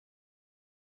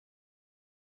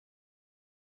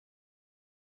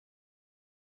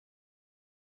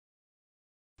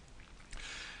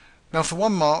Now for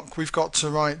 1 mark we've got to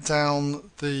write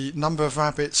down the number of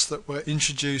rabbits that were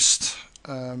introduced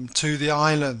to the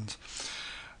island,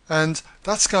 and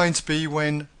that's going to be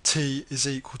when t is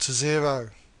equal to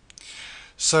 0.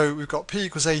 So we've got p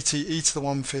equals 80 e to the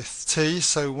 1/5 t,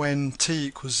 so when t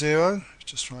equals 0,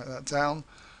 just write that down,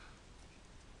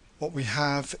 what we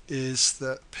have is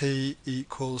that p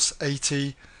equals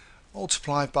 80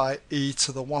 multiplied by e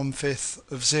to the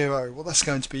 1/5 of 0. Well, that's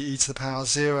going to be e to the power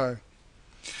 0.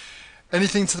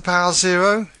 Anything to the power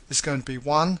 0 is going to be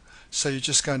 1, so you're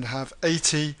just going to have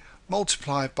 80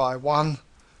 multiplied by 1,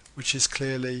 which is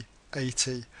clearly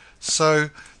 80. So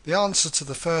the answer to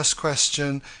the first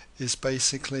question is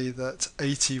basically that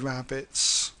 80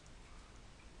 rabbits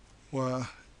were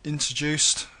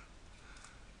introduced,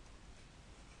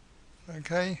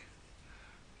 okay,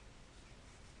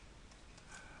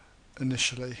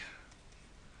 initially,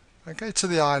 okay, to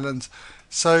the island.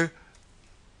 So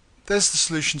there's the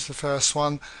solution to the first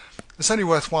one. It's only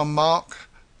worth 1 mark,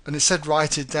 and it said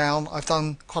write it down. I've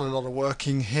done quite a lot of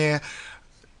working here,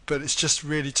 but it's just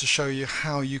really to show you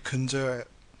how you can do it.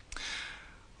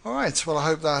 Alright, well I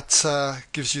hope that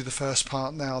gives you the first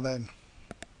part now then.